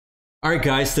Alright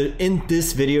guys, so in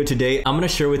this video today, I'm going to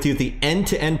share with you the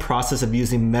end-to-end process of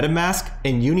using Metamask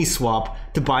and Uniswap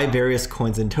to buy various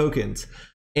coins and tokens.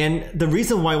 And the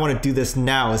reason why I want to do this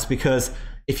now is because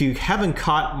if you haven't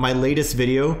caught my latest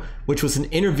video, which was an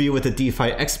interview with a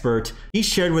DeFi expert, he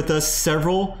shared with us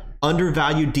several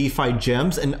undervalued DeFi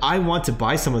gems and I want to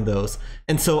buy some of those.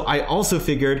 And so I also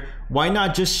figured, why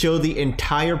not just show the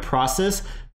entire process,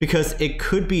 because it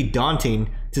could be daunting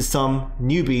to some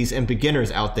newbies and beginners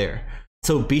out there.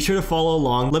 So be sure to follow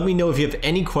along. Let me know if you have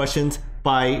any questions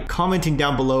by commenting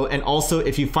down below, and also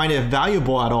if you find it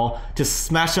valuable at all, just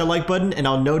smash that like button and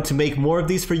I'll know to make more of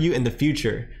these for you in the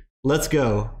future. Let's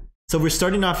go. So we're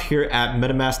starting off here at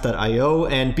metamask.io,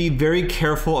 and be very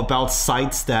careful about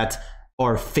sites that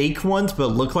are fake ones but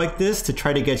look like this to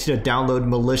try to get you to download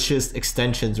malicious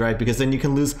extensions, right? Because then you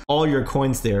can lose all your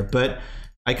coins there. But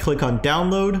I click on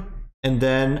download, and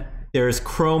then there's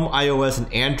Chrome, iOS,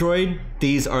 and Android.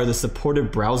 These are the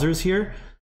supported browsers here.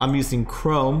 I'm using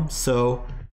Chrome, so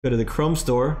go to the Chrome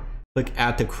store, click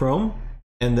add to Chrome,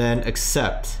 and then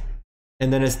accept.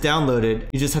 And then it's downloaded.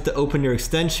 You just have to open your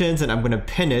extensions, and I'm gonna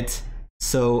pin it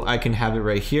so I can have it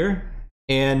right here.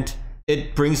 And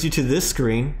it brings you to this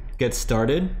screen, get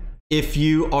started. If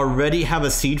you already have a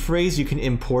seed phrase, you can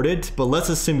import it, but let's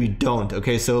assume you don't.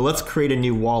 Okay, so let's create a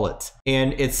new wallet.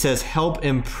 And it says help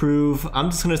improve.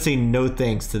 I'm just gonna say no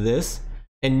thanks to this.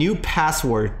 And new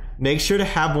password. Make sure to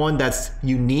have one that's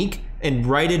unique and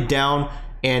write it down,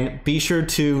 and be sure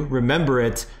to remember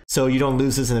it so you don't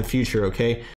lose this in the future,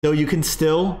 okay? So you can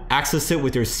still access it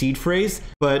with your seed phrase,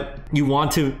 but you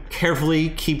want to carefully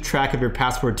keep track of your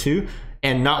password too,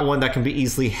 and not one that can be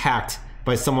easily hacked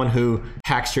by someone who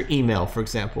hacks your email, for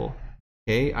example.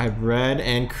 Okay, I've read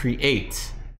and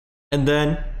create. And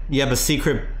then you have a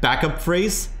secret backup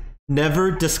phrase.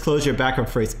 Never disclose your backup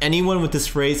phrase. Anyone with this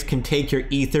phrase can take your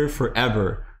Ether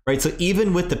forever, right? So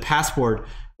even with the password,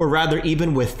 or rather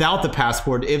even without the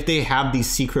password, if they have these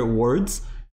secret words,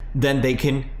 then they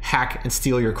can hack and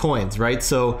steal your coins, right?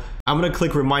 So I'm gonna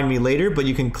click remind me later, but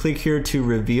you can click here to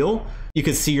reveal. You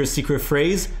can see your secret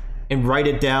phrase and write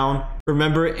it down,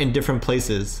 remember it in different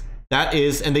places. That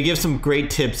is, and they give some great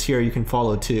tips here you can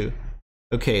follow too.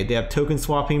 Okay, they have token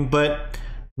swapping, but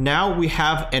now we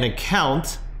have an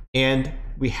account and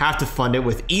we have to fund it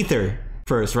with Ether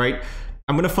first, right?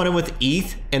 I'm gonna fund it with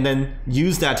ETH and then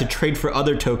use that to trade for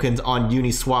other tokens on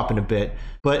Uniswap in a bit.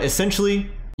 But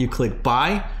essentially, you click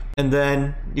buy, and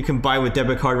then you can buy with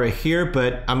debit card right here,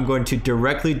 but I'm going to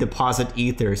directly deposit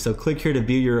Ether. So click here to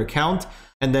view your account,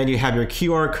 and then you have your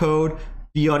QR code,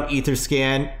 be on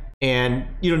Etherscan, and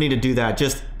you don't need to do that.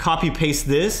 Just copy paste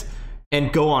this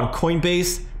and go on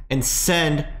Coinbase and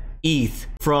send ETH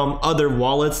from other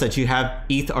wallets that you have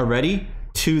ETH already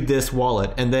to this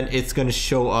wallet, and then it's going to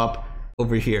show up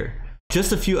over here.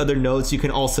 Just a few other notes, you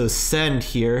can also send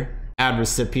here, add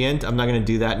recipient. I'm not going to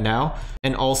do that now,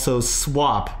 and also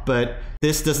swap, but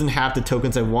this doesn't have the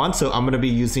tokens I want, so I'm going to be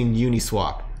using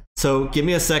Uniswap. So give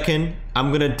me a second, I'm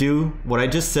going to do what I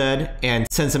just said and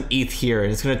send some ETH here,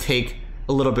 and it's going to take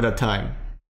a little bit of time.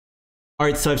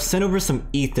 Alright, so I've sent over some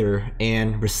Ether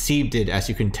and received it. As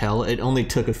you can tell, it only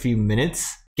took a few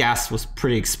minutes. Gas was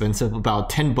pretty expensive, about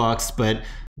 10 bucks, but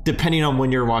depending on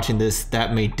when you're watching this,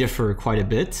 that may differ quite a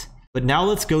bit. But now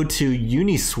let's go to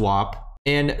Uniswap,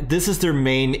 and this is their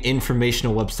main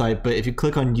informational website, but if you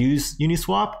click on use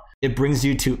Uniswap, it brings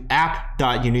you to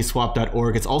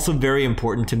app.uniswap.org. It's also very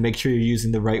important to make sure you're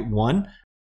using the right one.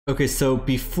 Okay, so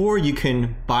before you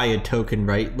can buy a token,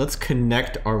 right, let's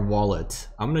connect our wallet.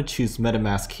 I'm gonna choose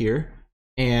Metamask here.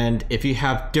 And if you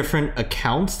have different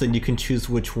accounts, then you can choose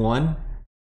which one.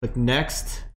 Click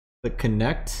next, click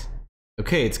connect.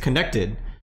 Okay, it's connected.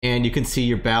 And you can see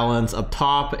your balance up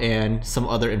top and some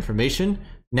other information.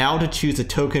 Now to choose a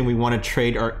token we wanna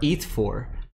trade our ETH for.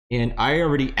 And I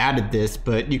already added this,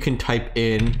 but you can type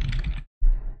in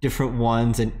different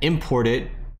ones and import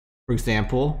it. For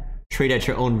example, trade at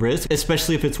your own risk,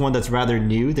 especially if it's one that's rather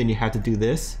new, then you have to do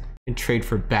this. And trade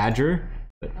for Badger,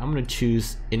 but I'm gonna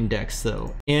choose Index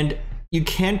though. And you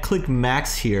can click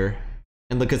max here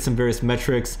and look at some various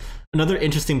metrics. Another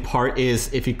interesting part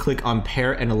is if you click on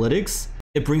pair analytics,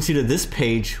 it brings you to this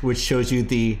page, which shows you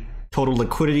the total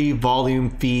liquidity, volume,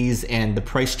 fees, and the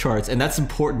price charts. And that's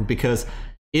important because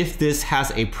if this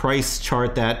has a price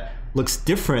chart that looks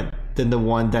different than the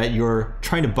one that you're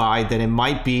trying to buy, then it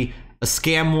might be a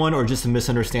scam one or just a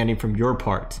misunderstanding from your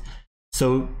part.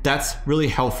 So that's really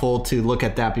helpful to look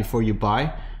at that before you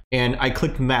buy. And I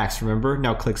clicked max, remember?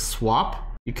 Now click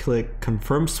swap. You click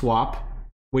confirm swap,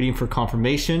 waiting for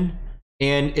confirmation.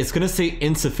 and it's gonna say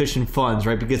insufficient funds,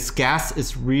 right? Because gas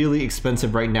is really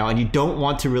expensive right now and you don't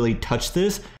want to really touch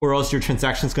this or else your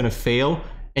transaction is gonna fail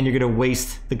and you're gonna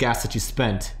waste the gas that you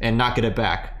spent and not get it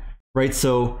back, right?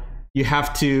 So you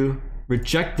have to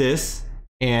reject this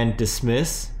and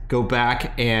dismiss, go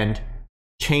back and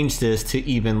change this to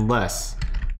even less,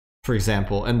 for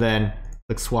example, and then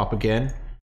click swap again.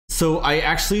 So I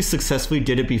actually successfully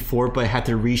did it before, but I had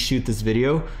to reshoot this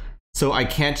video. So I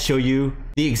can't show you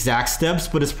the exact steps,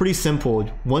 but it's pretty simple.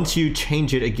 Once you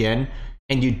change it again,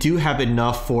 and you do have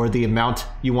enough for the amount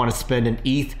you want to spend in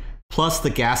ETH, plus the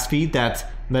gas fee that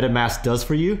MetaMask does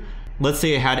for you, let's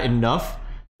say it had enough,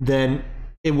 then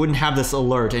it wouldn't have this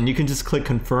alert, and you can just click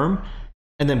confirm.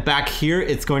 And then back here,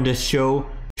 it's going to show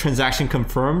transaction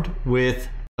confirmed with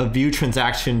a view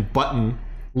transaction button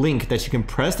link that you can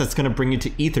press that's going to bring you to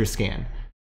Etherscan.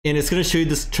 And it's going to show you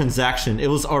this transaction. It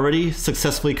was already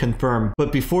successfully confirmed,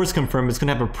 but before it's confirmed, it's going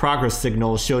to have a progress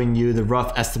signal showing you the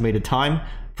rough estimated time.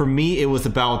 For me, it was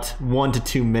about 1 to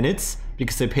 2 minutes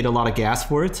because I paid a lot of gas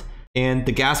for it. And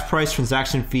the gas price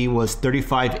transaction fee was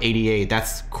 $35.88.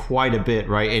 That's quite a bit,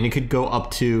 right? And it could go up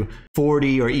to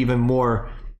 40 or even more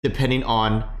depending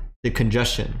on the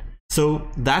congestion. So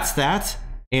that's that.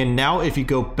 And now if you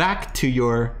go back to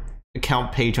your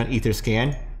account page on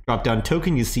Etherscan, drop down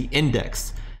token, you see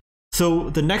index. So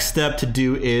the next step to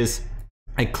do is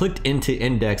I clicked into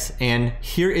index and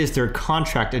here is their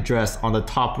contract address on the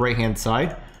top right hand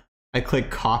side. I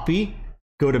click copy,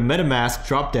 go to MetaMask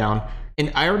drop down,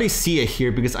 and I already see it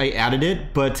here because I added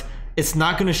it, but it's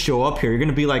not going to show up here. You're going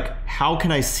to be like, how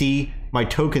can I see my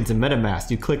tokens in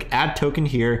MetaMask? You click add token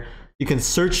here, you can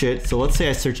search it. So let's say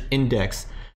I search index,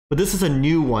 but this is a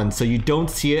new one, so you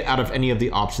don't see it out of any of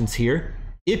the options here.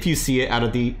 If you see it out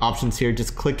of the options here,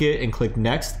 just click it and click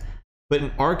next. But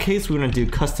in our case, we're going to do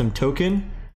custom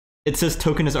token. It says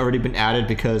token has already been added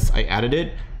because I added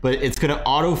it, but it's going to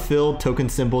autofill token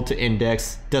symbol to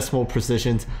index, decimal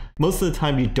precisions. Most of the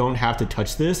time you don't have to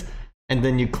touch this, and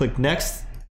then you click next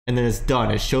and then it's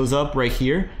done. It shows up right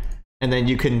here and then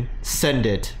you can send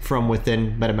it from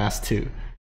within MetaMask 2.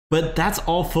 But that's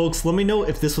all, folks. Let me know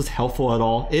if this was helpful at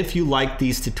all. If you like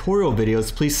these tutorial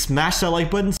videos, please smash that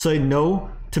like button so I know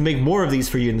to make more of these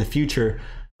for you in the future.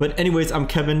 But anyways, I'm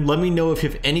Kevin. Let me know if you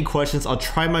have any questions. I'll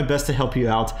try my best to help you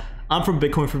out. I'm from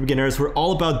Bitcoin for Beginners. We're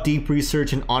all about deep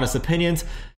research and honest opinions.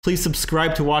 Please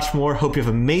subscribe to watch more. Hope you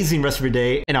have an amazing rest of your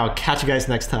day, and I'll catch you guys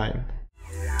next time.